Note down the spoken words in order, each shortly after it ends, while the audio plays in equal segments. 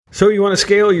So you want to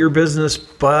scale your business,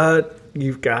 but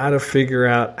you've got to figure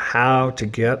out how to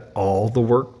get all the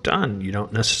work done. You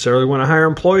don't necessarily want to hire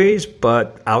employees,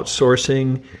 but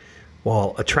outsourcing,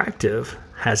 while attractive,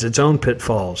 has its own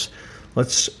pitfalls.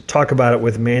 Let's talk about it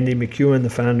with Mandy McEwen,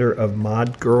 the founder of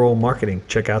Mod Girl Marketing.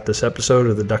 Check out this episode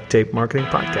of the Duct Tape Marketing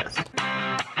Podcast.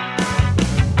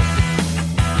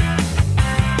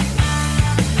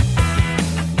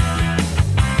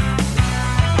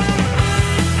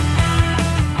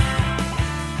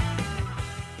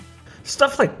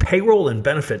 Stuff like payroll and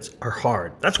benefits are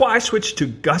hard. That's why I switched to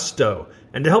Gusto.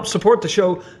 And to help support the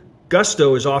show,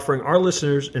 Gusto is offering our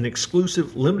listeners an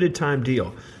exclusive limited time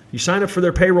deal. You sign up for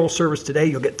their payroll service today,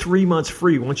 you'll get 3 months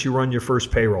free once you run your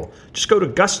first payroll. Just go to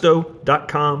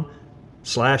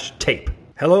gusto.com/tape.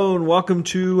 Hello and welcome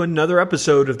to another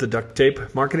episode of the Duct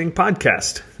Tape Marketing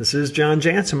Podcast. This is John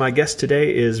Jantsch, and my guest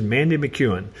today is Mandy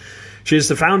McEwen. She is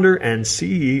the founder and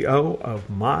CEO of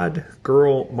Mod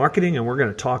Girl Marketing, and we're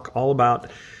going to talk all about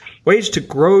ways to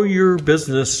grow your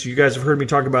business. You guys have heard me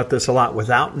talk about this a lot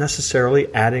without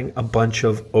necessarily adding a bunch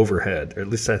of overhead, or at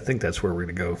least I think that's where we're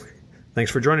going to go.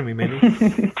 Thanks for joining me,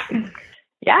 Mandy.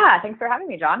 Yeah, thanks for having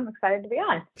me, John. I'm excited to be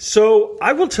on. So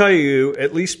I will tell you,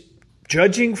 at least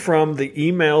judging from the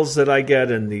emails that I get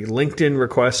and the LinkedIn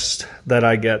requests that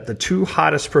I get, the two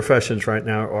hottest professions right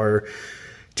now are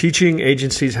teaching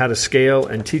agencies how to scale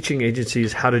and teaching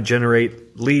agencies how to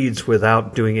generate leads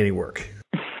without doing any work.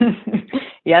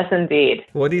 Yes, indeed.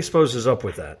 What do you suppose is up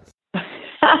with that?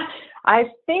 I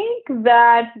think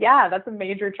that, that's a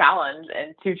major challenge,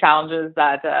 and two challenges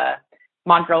that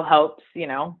Mod Girl helps,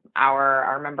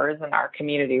 our members and our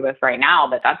community with right now.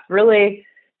 But that's really,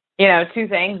 two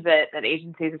things that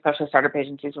agencies, especially startup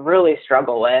agencies, really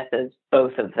struggle with is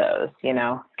both of those,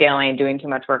 scaling, doing too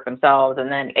much work themselves.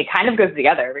 And then it kind of goes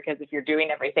together, because if you're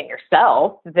doing everything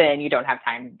yourself, then you don't have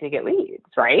time to get leads,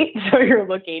 right? So you're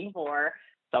looking for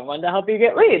someone to help you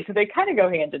get leads. So they kind of go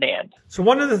hand in hand. So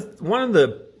one of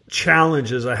the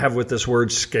challenges I have with this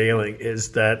word scaling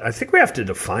is that I think we have to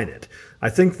define it. I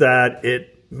think that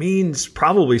it means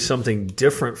probably something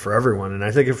different for everyone. And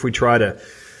I think if we try to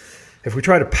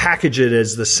package it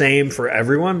as the same for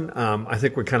everyone, I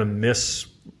think we kind of miss,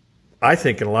 I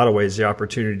think in a lot of ways,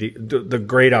 the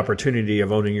great opportunity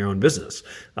of owning your own business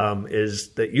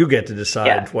is that you get to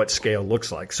decide what scale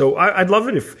looks like. So I'd love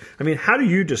it how do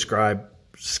you describe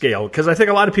scale? Because I think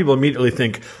a lot of people immediately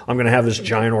think I'm going to have this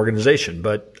giant organization,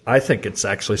 but I think it's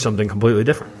actually something completely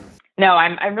different. No,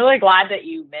 I'm really glad that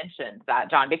you mentioned that,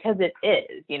 John, because it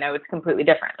is, it's completely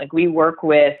different. Like, we work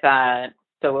with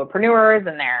solopreneurs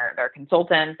and their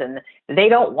consultants, and they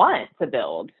don't want to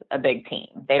build a big team.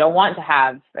 They don't want to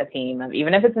have a team of,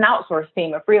 even if it's an outsourced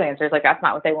team of freelancers, like that's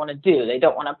not what they want to do. They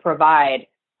don't want to provide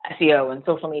SEO and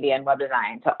social media and web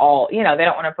design to all, they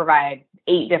don't want to provide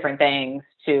 8 different things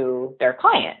to their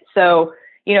clients. So,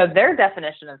 their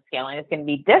definition of scaling is going to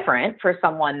be different for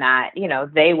someone that,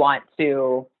 they want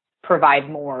to provide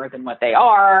more than what they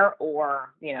are,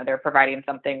 or, they're providing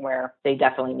something where they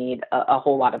definitely need a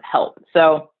whole lot of help.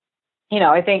 So,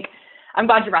 I think I'm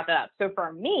glad you brought that up. So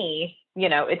for me,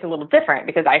 it's a little different,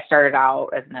 because I started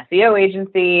out as an SEO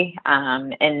agency,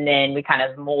 and then we kind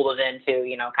of molded into,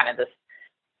 kind of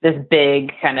this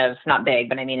big kind of, not big,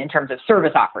 but I mean, in terms of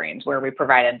service offerings, where we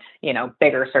provided,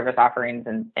 bigger service offerings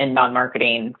and inbound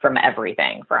marketing from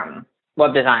everything from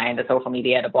web design to social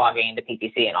media to blogging to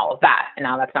PPC and all of that. And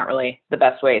now that's not really the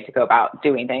best way to go about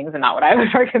doing things, and not what I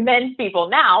would recommend people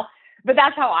now, but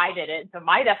that's how I did it. So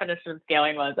my definition of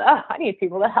scaling was, I need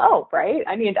people to help, right?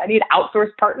 I need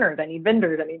outsourced partners. I need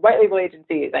vendors. I need white label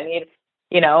agencies. I need,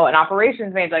 an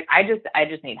operations manager. Like, I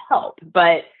just need help.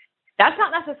 But that's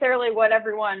not necessarily what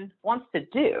everyone wants to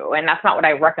do. And that's not what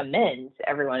I recommend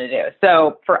everyone to do.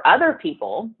 So for other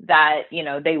people that,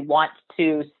 they want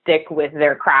to stick with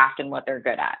their craft and what they're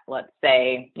good at, let's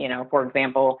say, for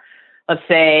example, let's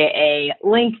say a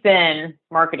LinkedIn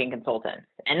marketing consultant,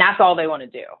 and that's all they want to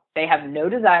do. They have no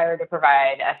desire to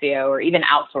provide SEO or even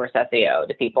outsource SEO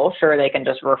to people. Sure, they can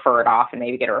just refer it off and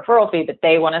maybe get a referral fee, but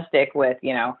they want to stick with,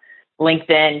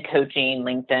 LinkedIn coaching,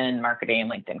 LinkedIn marketing,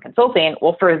 LinkedIn consulting.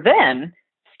 Well, for them,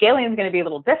 scaling is going to be a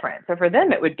little different. So for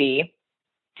them, it would be,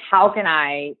 how can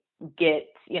I get,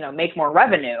 make more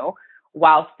revenue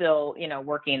while still,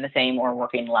 working the same or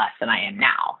working less than I am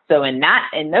now? So in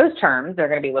those terms, they're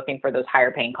going to be looking for those higher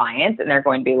paying clients, and they're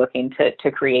going to be looking to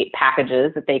create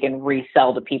packages that they can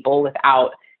resell to people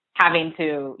without having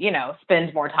to,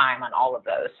 spend more time on all of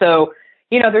those. So,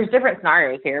 there's different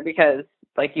scenarios here, because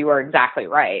like, you are exactly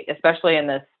right, especially in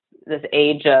this this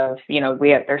age of,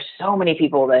 there's so many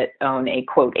people that own a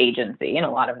quote agency, and a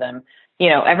lot of them,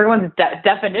 everyone's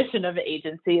definition of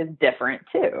agency is different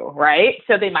too, right?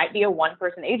 So they might be a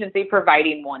one-person agency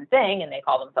providing one thing, and they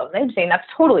call themselves an agency, and that's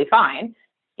totally fine.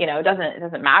 It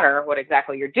doesn't matter what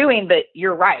exactly you're doing, but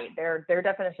you're right. Their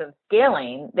definition of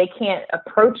scaling, they can't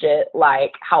approach it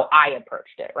like how I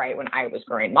approached it, right? When I was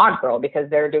growing ModGirl, because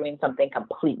they're doing something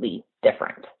completely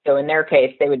different. So in their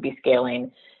case, they would be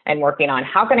scaling and working on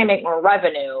how can I make more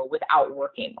revenue without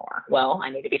working more? Well, I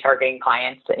need to be targeting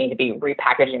clients that need to be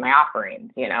repackaging my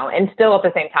offerings, and still at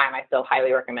the same time, I still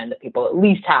highly recommend that people at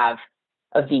least have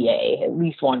a VA, at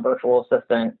least one virtual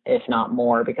assistant, if not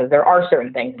more, because there are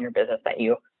certain things in your business that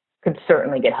you could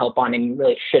certainly get help on, and you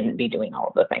really shouldn't be doing all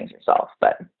of the things yourself.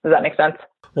 But does that make sense?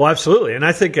 Well, absolutely. And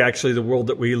I think actually the world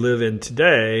that we live in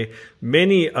today,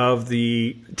 many of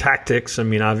the tactics, I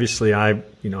mean, obviously I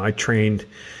train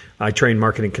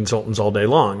marketing consultants all day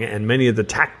long, and many of the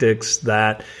tactics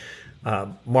that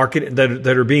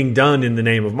that are being done in the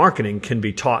name of marketing can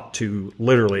be taught to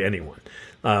literally anyone.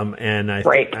 And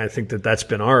I think that that's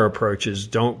been our approach: is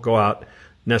don't go out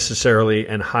necessarily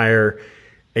and hire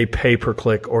a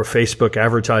pay-per-click or Facebook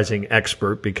advertising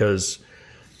expert, because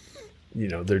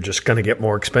they're just going to get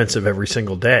more expensive every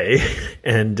single day,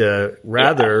 and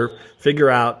rather figure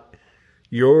out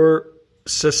your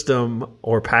system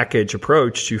or package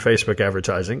approach to Facebook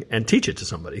advertising and teach it to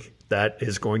somebody that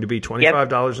is going to be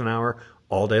 $25 an hour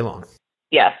all day long.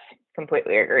 Yes,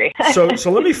 completely agree. So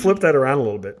let me flip that around a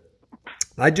little bit.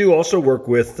 I do also work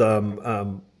with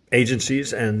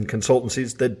agencies and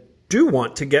consultancies that do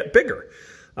want to get bigger.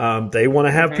 They want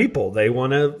to have people. They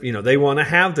want to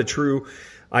have the true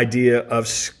idea of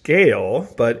scale.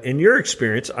 But in your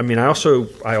experience, I mean, I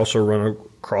also run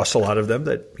across a lot of them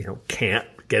that can't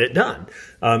get it done.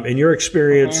 In your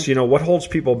experience, what holds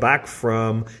people back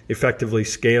from effectively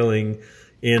scaling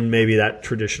in maybe that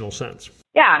traditional sense?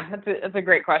 Yeah, that's a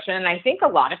great question. And I think a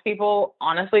lot of people,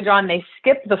 honestly, John, they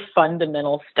skip the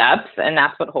fundamental steps, and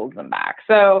that's what holds them back.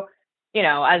 So,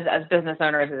 as business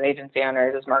owners, as agency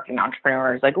owners, as marketing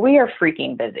entrepreneurs, like, we are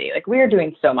freaking busy. Like, we are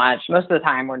doing so much. Most of the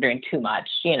time we're doing too much.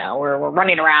 We're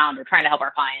running around, we're trying to help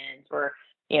our clients, we're,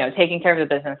 taking care of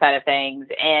the business side of things.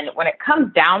 And when it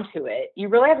comes down to it, you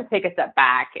really have to take a step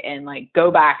back and go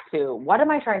back to, what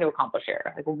am I trying to accomplish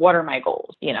here? Like, what are my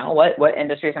goals? What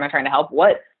industries am I trying to help?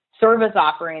 What service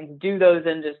offerings do those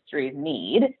industries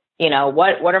need?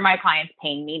 What are my clients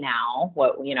paying me now?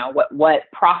 What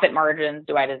profit margins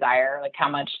do I desire? Like, how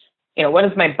much, what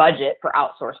is my budget for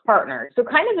outsourced partners? So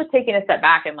kind of just taking a step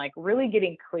back and really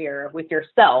getting clear with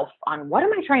yourself on, what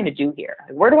am I trying to do here?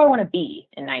 Like, where do I want to be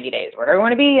in 90 days? Where do I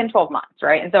want to be in 12 months?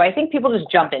 Right. And so I think people just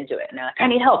jump into it and they're like, I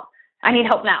need help. I need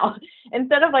help now.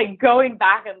 Instead of going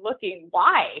back and looking,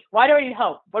 why do I need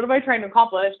help? What am I trying to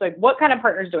accomplish? Like, what kind of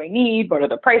partners do I need? What are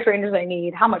the price ranges I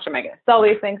need? How much am I going to sell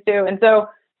these things to? And so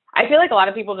I feel like a lot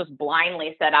of people just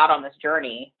blindly set out on this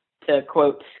journey to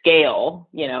quote scale,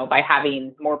 by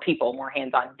having more people, more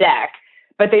hands on deck,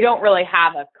 but they don't really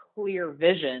have a clear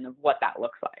vision of what that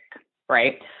looks like.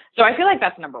 Right. So I feel like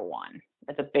that's number one.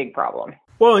 It's a big problem.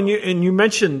 Well, and you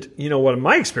mentioned, one of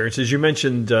my experiences, you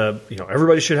mentioned,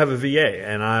 everybody should have a VA,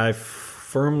 and I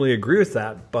firmly agree with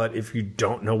that. But if you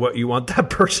don't know what you want that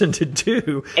person to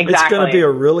do, It's going to be a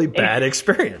really bad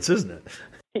experience, isn't it?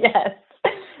 Yes,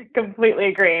 completely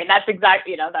agree. And that's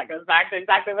exactly, that goes back to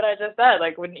exactly what I just said.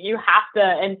 Like, when you have to,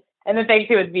 and the thing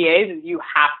too with VAs is you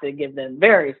have to give them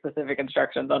very specific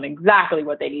instructions on exactly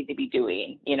what they need to be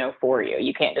doing, for you.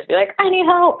 You can't just be like, I need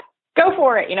help. Go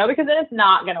for it, because then it's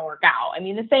not going to work out. I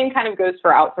mean, the same kind of goes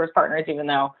for outsourced partners, even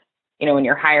though, when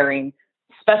you're hiring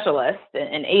specialists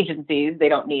and agencies, they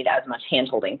don't need as much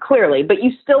handholding, clearly, but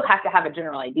you still have to have a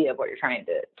general idea of what you're trying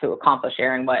to accomplish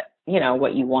here, and what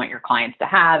you want your clients to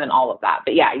have, and all of that.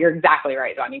 But yeah, you're exactly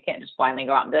right, John. You can't just blindly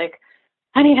go out and be like,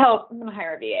 I need help. I'm going to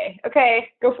hire a VA. Okay,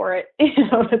 go for it.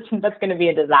 That's going to be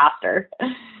a disaster.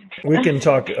 We can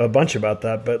talk a bunch about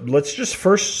that, but let's just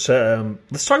first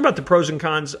let's talk about the pros and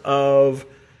cons of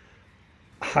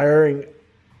hiring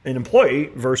an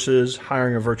employee versus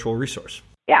hiring a virtual resource.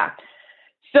 Yeah.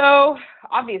 So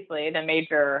obviously the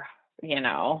major,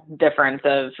 difference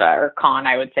of or con,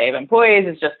 I would say, of employees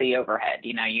is just the overhead.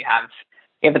 You have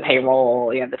the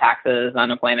payroll, you have the taxes,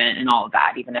 unemployment, and all of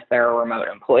that, even if they're a remote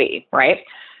employee, right?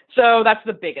 So that's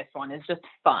the biggest one, is just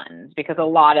funds, because a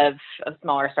lot of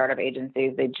smaller startup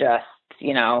agencies, they just,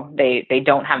 they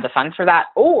don't have the funds for that,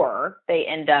 or they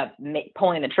end up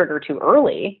pulling the trigger too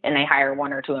early and they hire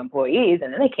one or two employees,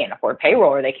 and then they can't afford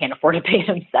payroll, or they can't afford to pay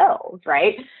themselves,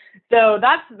 right? So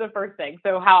that's the first thing.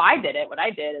 So how I did it, what I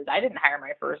did is I didn't hire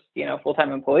my first,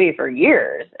 full-time employee for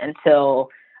years until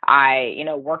I,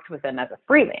 worked with them as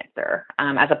a freelancer,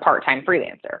 as a part-time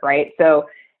freelancer, right? So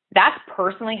that's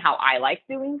personally how I like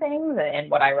doing things and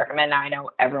what I recommend. Now, I know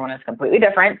everyone is completely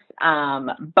different,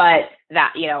 but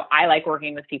that, I like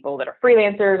working with people that are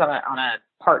freelancers on a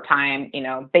part-time,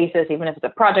 basis, even if it's a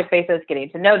project basis, getting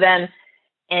to know them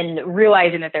and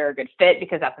realizing that they're a good fit,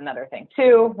 because that's another thing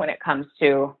too, when it comes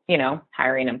to,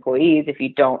 hiring employees. If you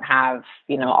don't have,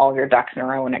 all of your ducks in a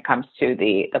row when it comes to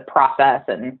the process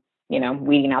and,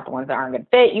 weeding out the ones that aren't a good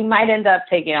fit, you might end up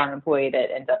taking on an employee that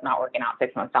ends up not working out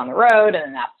 6 months down the road.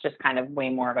 And that's just kind of way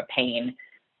more of a pain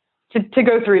to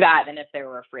go through that than if they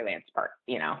were a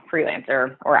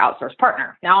freelancer or outsourced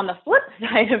partner. Now, on the flip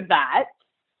side of that,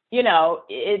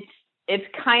 it's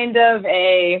kind of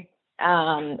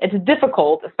it's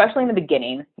difficult, especially in the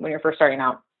beginning when you're first starting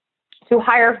out, to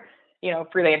hire,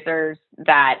 freelancers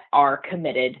that are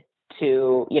committed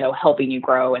to, helping you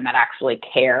grow and that actually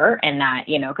care, and that,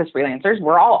 because freelancers,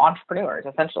 we're all entrepreneurs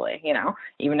essentially,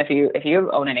 even if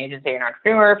you own an agency, you're an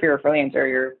entrepreneur. If you're a freelancer,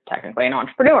 you're technically an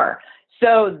entrepreneur.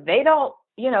 So they don't,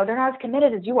 they're not as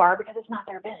committed as you are because it's not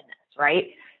their business, right?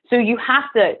 So you have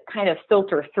to kind of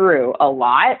filter through a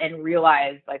lot and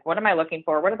realize, like, what am I looking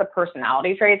for? What are the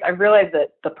personality traits? I realized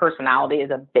that the personality is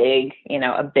a big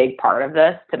part of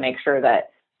this, to make sure that,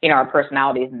 our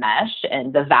personalities mesh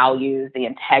and the values, the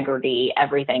integrity,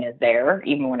 everything is there,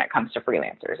 even when it comes to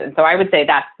freelancers. And so I would say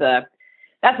that's the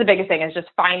biggest thing, is just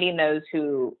finding those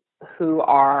who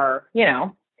are,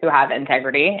 who have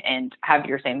integrity and have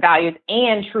your same values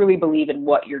and truly believe in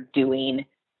what you're doing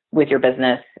with your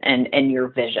business and your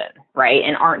vision, right?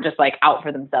 And aren't just like out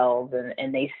for themselves,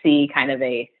 and they see kind of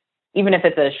even if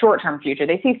it's a short-term future,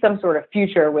 they see some sort of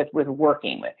future with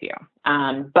working with you.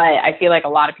 But I feel like a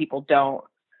lot of people don't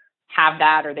have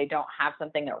that, or they don't have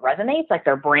something that resonates, like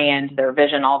their brand, their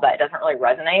vision, all that doesn't really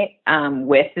resonate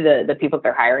with the people that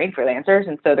they're hiring, freelancers.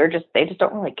 And so they just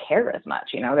don't really care as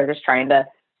much. They're just trying to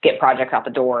get projects out the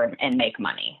door and make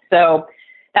money. So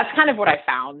that's kind of what I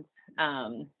found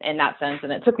in that sense.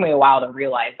 And it took me a while to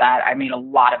realize that. I made a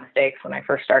lot of mistakes when I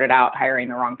first started out hiring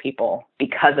the wrong people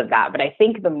because of that. But I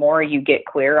think the more you get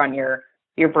clear on your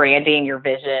branding, your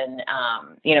vision,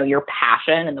 your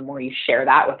passion, and the more you share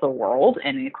that with the world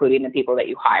and including the people that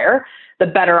you hire, the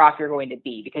better off you're going to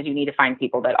be, because you need to find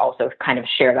people that also kind of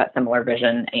share that similar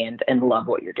vision and love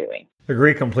what you're doing.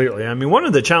 Agree completely. I mean, one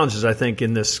of the challenges I think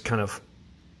in this kind of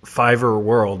Fiverr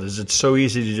world is it's so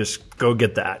easy to just go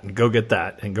get that and go get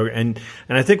that and go. And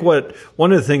I think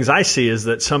one of the things I see is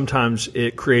that sometimes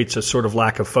it creates a sort of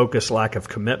lack of focus, lack of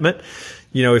commitment.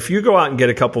 If you go out and get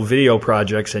a couple video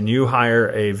projects and you hire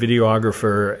a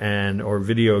videographer or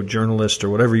video journalist or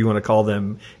whatever you want to call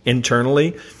them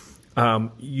internally,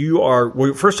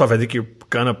 first off, I think you're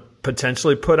going to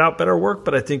potentially put out better work,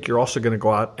 but I think you're also going to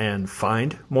go out and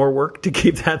find more work to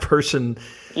keep that person,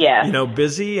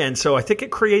 busy. And so I think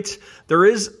it creates,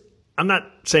 I'm not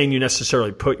saying you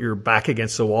necessarily put your back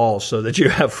against the wall so that you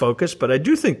have focus, but I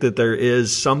do think that there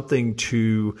is something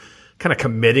to kind of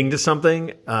committing to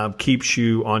something, keeps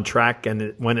you on track.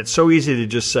 And when it's so easy to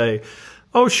just say,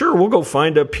 oh, sure, we'll go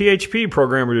find a PHP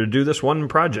programmer to do this one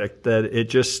project, that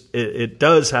it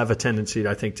does have a tendency,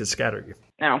 I think, to scatter you.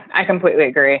 No, I completely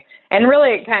agree. And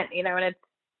really, it kind of,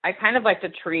 I kind of like to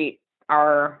treat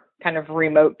our kind of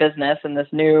remote business in this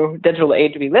new digital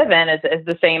age we live in as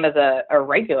the same as a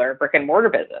regular brick and mortar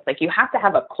business. Like, you have to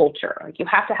have a culture. Like, you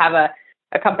have to have a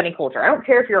company culture. I don't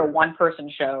care if you're a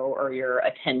 1-person show or you're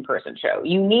a 10-person show.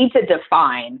 You need to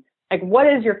define, like, what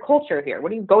is your culture here?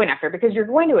 What are you going after? Because you're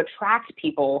going to attract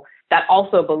people that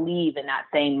also believe in that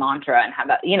same mantra and have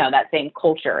that, that same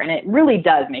culture. And it really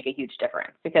does make a huge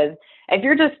difference, because if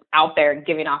you're just out there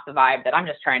giving off the vibe that I'm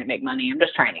just trying to make money, I'm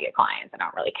just trying to get clients, I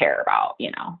don't really care about,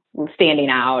 standing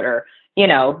out or,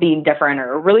 being different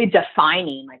or really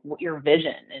defining like what your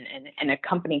vision and a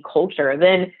company culture,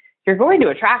 then you're going to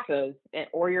attract those,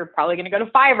 or you're probably going to go to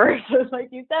Fiverr, like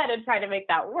you said, and try to make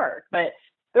that work. But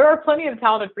there are plenty of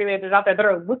talented freelancers out there that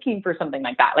are looking for something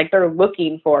like that. Like, they're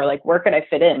looking for, like, where could I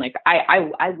fit in? Like,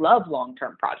 I love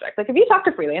long-term projects. Like, if you talk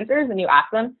to freelancers and you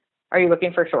ask them, are you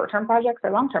looking for short-term projects or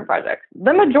long-term projects?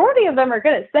 The majority of them are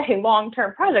going to say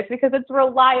long-term projects because it's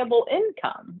reliable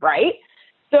income, right?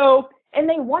 So, and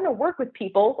they want to work with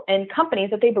people and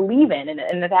companies that they believe in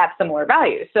and that have similar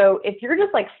values. So if you're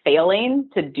just like failing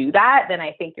to do that, then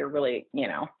I think you're really,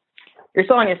 you're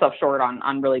selling yourself short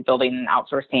on really building an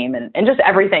outsourced team and just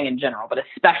everything in general, but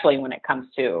especially when it comes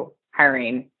to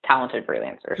hiring talented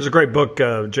freelancers. There's a great book.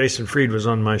 Jason Fried was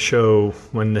on my show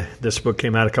when this book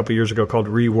came out a couple years ago called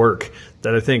Rework,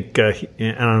 that I think,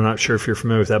 and I'm not sure if you're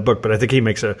familiar with that book, but I think he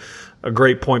makes a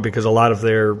great point, because a lot of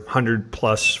their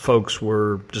 100+ folks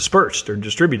were dispersed or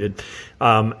distributed.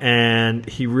 And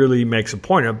he really makes a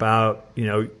point about,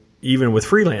 even with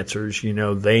freelancers,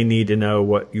 they need to know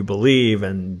what you believe,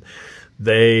 and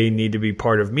they need to be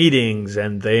part of meetings,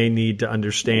 and they need to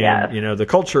understand, the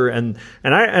culture. And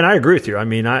I agree with you. I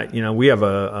mean, we have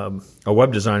a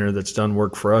web designer that's done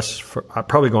work for us for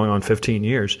probably going on 15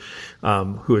 years,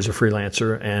 who is a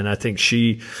freelancer. And I think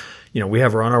she, we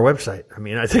have her on our website. I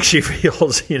mean, I think she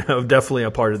feels, definitely a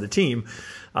part of the team.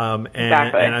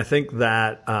 Exactly. And I think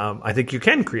that, I think you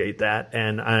can create that.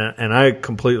 And I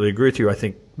completely agree with you. I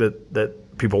think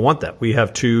that people want that. We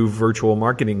have 2 virtual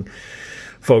marketing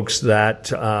folks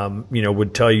that,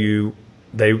 would tell you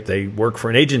they work for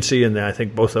an agency, and I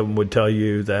think both of them would tell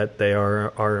you that they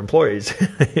are our employees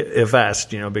if asked,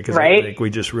 because right. I think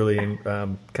we just really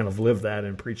kind of live that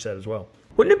and preach that as well.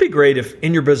 Wouldn't it be great if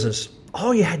in your business,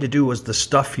 all you had to do was the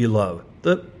stuff you love,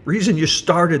 the reason you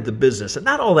started the business, and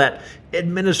not all that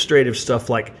administrative stuff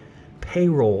like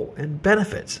payroll and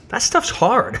benefits? That stuff's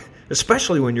hard,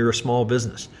 especially when you're a small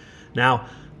business. Now,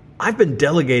 I've been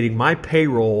delegating my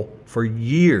payroll for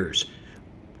years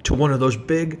to one of those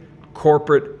big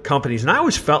corporate companies, and I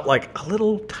always felt like a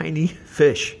little tiny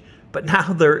fish. But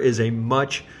now there is a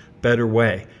much better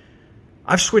way.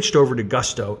 I've switched over to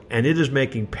Gusto, and it is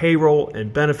making payroll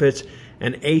and benefits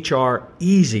and HR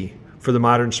easy for the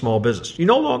modern small business. You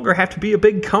no longer have to be a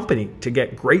big company to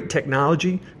get great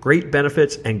technology, great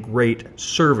benefits, and great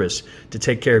service to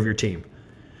take care of your team.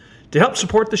 To help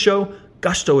support the show,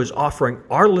 Gusto is offering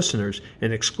our listeners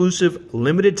an exclusive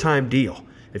limited time deal.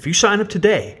 If you sign up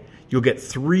today, you'll get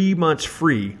 3 months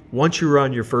free once you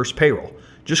run your first payroll.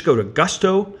 Just go to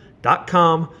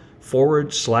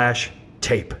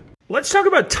gusto.com/tape. Let's talk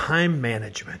about time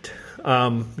management.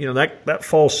 That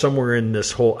falls somewhere in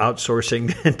this whole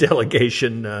outsourcing and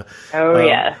delegation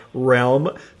realm.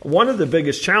 One of the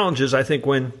biggest challenges, I think,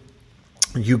 when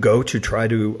you go to try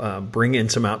to bring in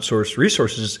some outsourced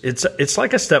resources, it's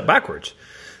like a step backwards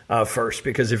first,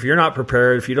 because if you're not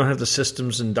prepared, if you don't have the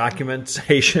systems and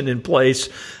documentation in place,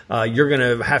 you're going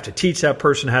to have to teach that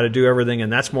person how to do everything,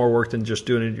 and that's more work than just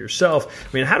doing it yourself.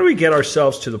 I mean, how do we get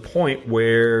ourselves to the point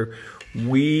where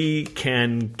we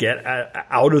can get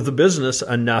out of the business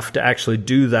enough to actually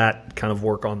do that kind of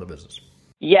work on the business?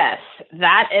 Yes,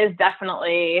 that is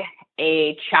definitely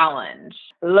a challenge.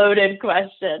 Loaded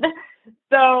question.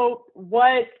 So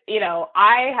what,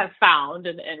 I have found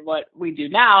and what we do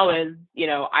now is,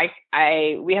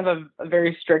 we have a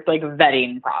very strict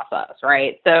vetting process,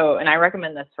 right? So, and I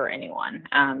recommend this for anyone.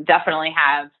 Definitely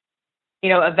have,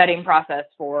 a vetting process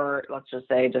for, let's just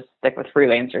stick with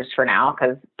freelancers for now,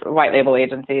 because white label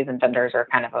agencies and vendors are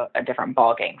kind of a different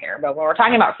ballgame here. But when we're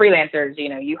talking about freelancers,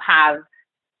 you have,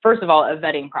 first of all, a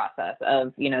vetting process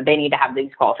of, they need to have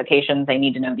these qualifications. They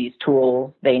need to know these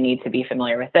tools. They need to be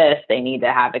familiar with this. They need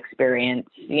to have experience,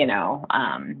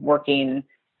 working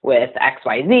with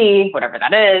XYZ, whatever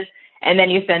that is. And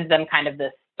then you send them kind of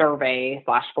this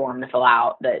survey/form to fill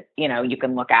out that, you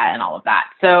can look at and all of that.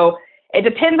 So it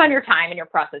depends on your time and your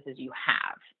processes you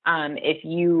have. And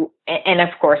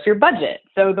of course your budget.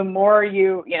 So the more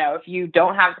if you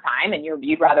don't have the time and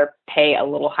you'd rather pay a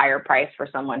little higher price for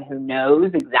someone who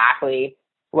knows exactly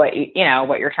what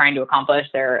what you're trying to accomplish,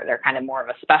 they're kind of more of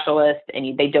a specialist,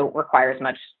 and they don't require as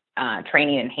much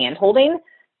training and hand holding,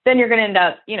 then you're going to end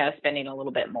up, spending a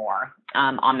little bit more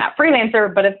on that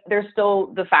freelancer. But if there's still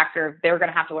the factor of they're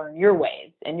going to have to learn your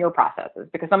ways and your processes,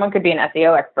 because someone could be an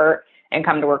SEO expert and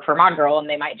come to work for ModGirl, and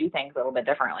they might do things a little bit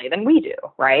differently than we do,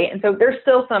 right? And so there's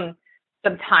still some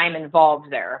time involved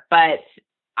there. But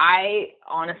I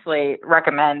honestly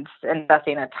recommend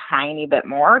investing a tiny bit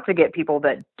more to get people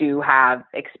that do have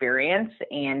experience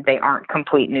and they aren't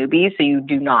complete newbies, so you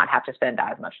do not have to spend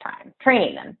as much time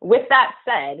training them. With that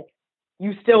said,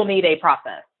 you still need a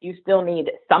process. You still need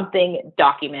something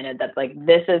documented that's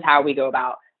this is how we go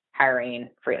about hiring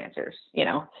freelancers,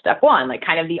 step one,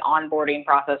 kind of the onboarding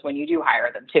process when you do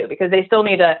hire them too, because they still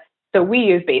need to. So we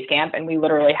use Basecamp, and we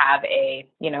literally have a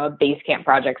Basecamp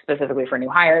project specifically for new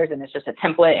hires, and it's just a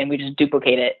template, and we just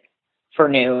duplicate it for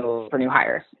new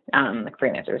hires,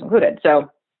 freelancers included. So,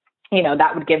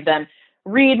 that would give them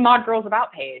read ModGirl's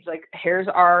about page. Here's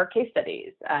our case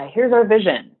studies. Here's our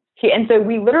vision. And so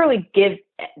we literally give,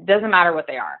 doesn't matter what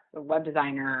they are, a web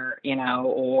designer,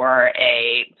 or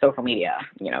a social media,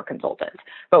 consultant,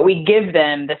 but we give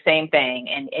them the same thing.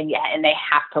 And they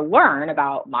have to learn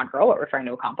about Mod Girl, what we're trying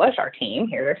to accomplish, our team,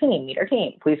 here's our team, meet our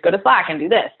team, please go to Slack and do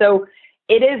this. So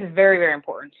it is very, very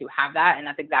important to have that. And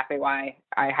that's exactly why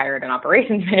I hired an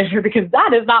operations manager, because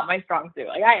that is not my strong suit.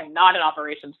 Like, I am not an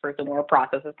operations person or a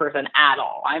processes person at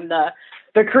all. I'm the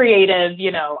creative,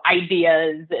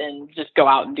 ideas, and just go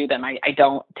out and do them. I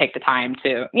don't take the time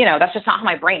to, that's just not how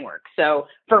my brain works. So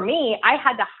for me, I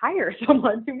had to hire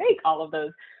someone to make all of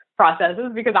those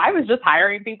processes because I was just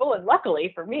hiring people. And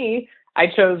luckily for me, I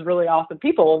chose really awesome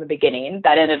people in the beginning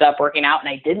that ended up working out, and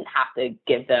I didn't have to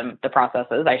give them the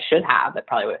processes I should have. That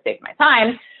probably would have saved my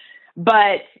time.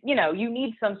 But, you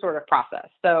need some sort of process.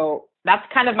 So that's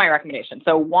kind of my recommendation.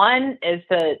 So one is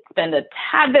to spend a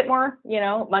tad bit more,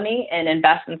 money and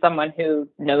invest in someone who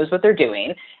knows what they're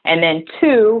doing. And then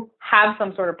two, have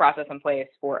some sort of process in place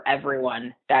for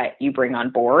everyone that you bring on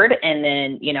board. And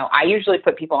then, I usually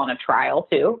put people on a trial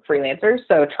too, freelancers.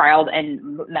 So trial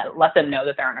and let them know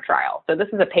that they're on a trial. So this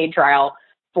is a paid trial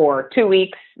for 2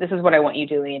 weeks. This is what I want you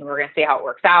doing. We're going to see how it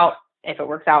works out. If it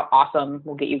works out, awesome.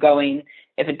 We'll get you going.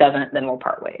 If it doesn't, then we'll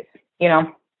part ways,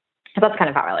 So that's kind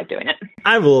of how I like doing it.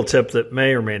 I have a little tip that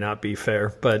may or may not be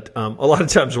fair, but a lot of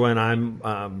times when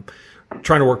I'm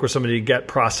trying to work with somebody to get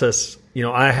process,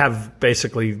 I have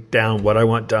basically down what I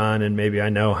want done, and maybe I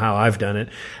know how I've done it,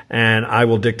 and I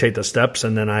will dictate the steps,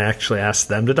 and then I actually ask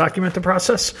them to document the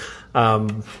process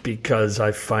because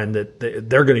I find that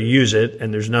they're going to use it,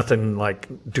 and there's nothing like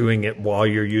doing it while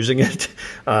you're using it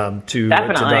to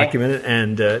document it.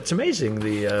 And it's amazing,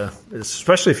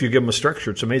 especially if you give them a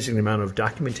structure, it's amazing the amount of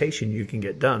documentation you can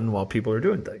get done while people are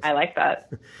doing things. I like that.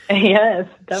 Yes,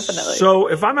 definitely. So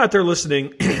if I'm out there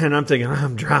listening and I'm thinking,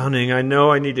 I'm drowning, I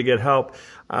know I need to get help.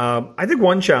 I think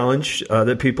one challenge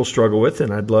that people struggle with,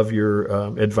 and I'd love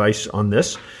your advice on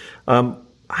this. Where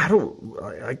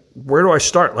do I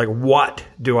start? Like, what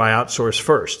do I outsource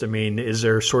first? I mean, is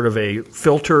there sort of a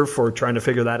filter for trying to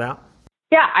figure that out?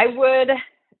 Yeah, I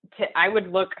would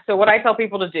look. So what I tell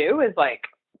people to do is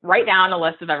write down a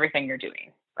list of everything you're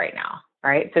doing right now.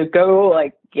 Right. So go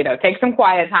take some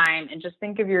quiet time and just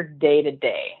think of your day to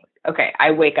day. Okay.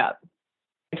 I wake up,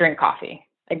 I drink coffee,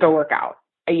 I go work out,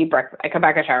 I eat breakfast, I come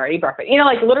back, I shower, I eat breakfast,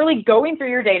 literally going through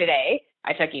your day to day.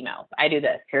 I check emails. I do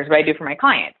this. Here's what I do for my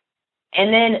clients.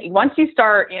 And then once you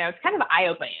start, it's kind of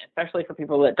eye-opening, especially for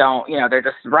people that don't, they're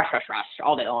just rush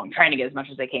all day long, trying to get as much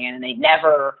as they can, and they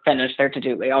never finish their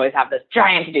to-do. They always have this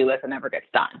giant to-do list that never gets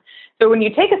done. So when you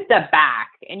take a step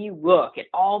back and you look at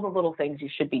all the little things you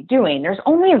should be doing, there's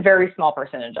only a very small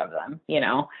percentage of them,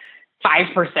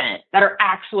 5% that are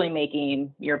actually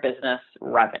making your business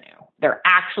revenue. They're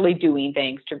actually doing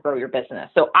things to grow your business.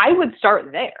 So I would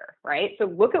start there, right? So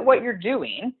look at what you're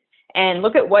doing and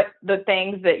look at what the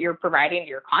things that you're providing to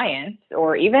your clients,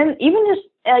 or even just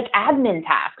like admin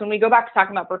tasks. When we go back to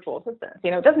talking about virtual assistants,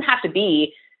 it doesn't have to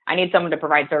be, I need someone to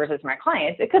provide services to my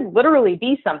clients. It could literally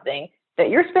be something that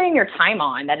you're spending your time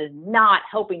on that is not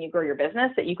helping you grow your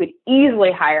business that you could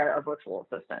easily hire a virtual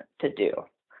assistant to do.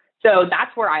 So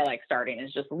that's where I like starting,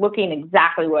 is just looking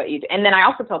exactly what you do. And then I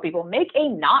also tell people, make a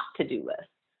not to do list.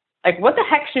 Like, what the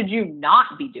heck should you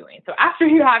not be doing? So after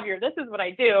you have this is what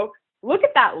I do, look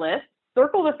at that list,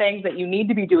 circle the things that you need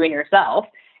to be doing yourself,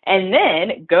 and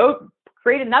then go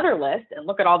create another list and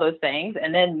look at all those things,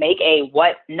 and then make a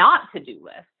what not to do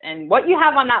list. And what you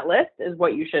have on that list is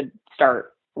what you should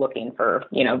start looking for,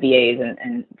 VAs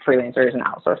and freelancers and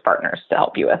outsource partners to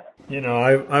help you with.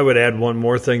 I would add one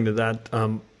more thing to that.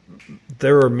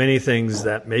 There are many things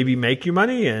that maybe make you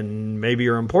money and maybe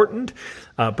are important,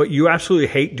 but you absolutely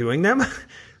hate doing them.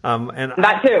 And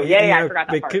that too. I forgot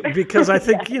that part. Because I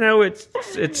think,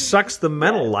 it sucks the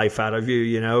mental life out of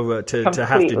you, to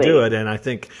have to do it. And I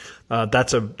think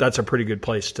that's a pretty good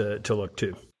place to look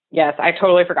to. Yes, I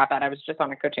totally forgot that. I was just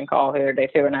on a coaching call the other day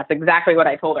too, and that's exactly what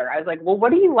I told her. I was like, well, what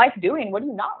do you like doing? What do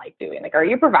you not like doing? Like, are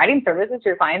you providing services to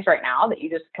your clients right now that you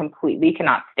just completely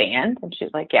cannot stand? And she's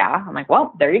like, yeah. I'm like,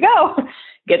 well, there you go.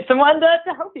 Get someone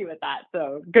to help you with that.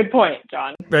 So good point,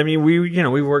 John. I mean,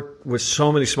 we work with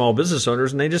so many small business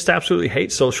owners, and they just absolutely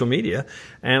hate social media.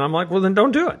 And I'm like, well, then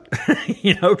don't do it,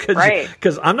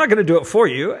 because I'm not going to do it for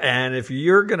you. And if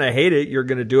you're going to hate it, you're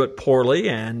going to do it poorly.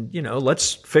 And,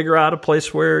 let's figure out a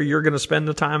place where you're going to spend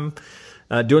the time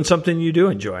doing something you do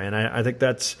enjoy. And I think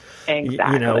that's,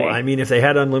 exactly. If they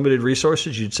had unlimited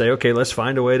resources, you'd say, okay, let's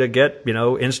find a way to get,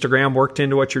 Instagram worked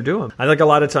into what you're doing. I think a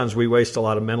lot of times we waste a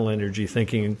lot of mental energy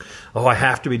thinking, oh, I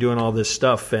have to be doing all this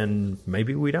stuff. And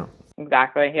maybe we don't.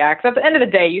 Exactly. Yeah. Because at the end of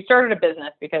the day, you started a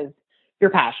business because you're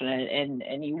passionate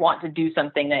and you want to do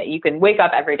something that you can wake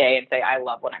up every day and say, I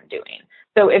love what I'm doing.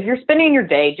 So if you're spending your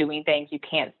day doing things you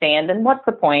can't stand, then what's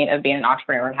the point of being an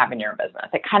entrepreneur and having your own business?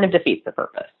 It kind of defeats the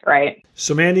purpose, right?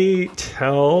 So Mandy,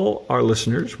 tell our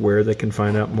listeners where they can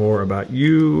find out more about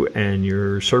you and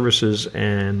your services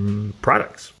and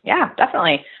products. Yeah,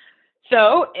 definitely.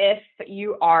 So if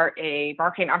you are a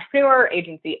marketing entrepreneur,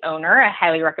 agency owner, I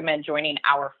highly recommend joining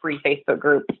our free Facebook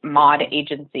group, Mod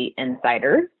Agency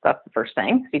Insiders. That's the first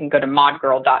thing. So you can go to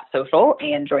modgirl.social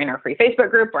and join our free Facebook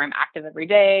group where I'm active every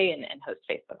day and host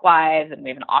Facebook Lives. And we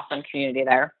have an awesome community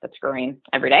there that's growing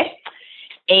every day.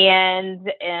 And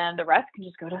the rest can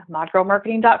just go to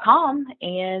modgirlmarketing.com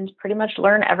and pretty much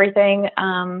learn everything,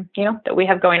 that we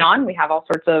have going on. We have all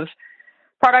sorts of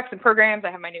products and programs. I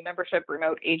have my new membership,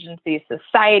 Remote Agency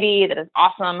Society, that is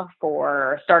awesome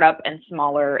for startup and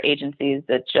smaller agencies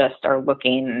that just are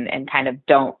looking and kind of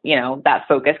don't, that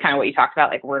focus, kind of what you talked about,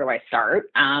 like, where do I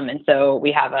start? And so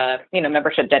we have a,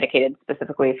 membership dedicated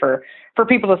specifically for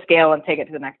people to scale and take it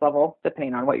to the next level,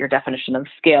 depending on what your definition of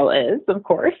scale is, of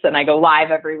course. And I go live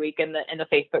every week in the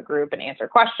Facebook group and answer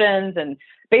questions and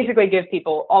basically give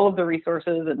people all of the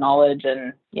resources and knowledge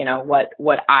and,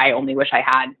 what I only wish I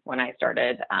had when I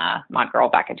started Mod Girl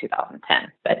back in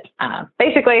 2010. But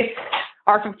basically,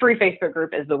 our free Facebook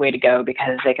group is the way to go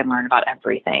because they can learn about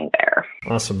everything there.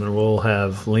 Awesome. And we'll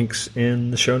have links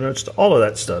in the show notes to all of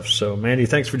that stuff. So Mandy,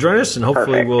 thanks for joining us, and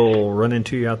hopefully we'll run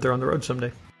into you out there on the road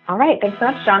someday. All right. Thanks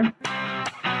so much, John.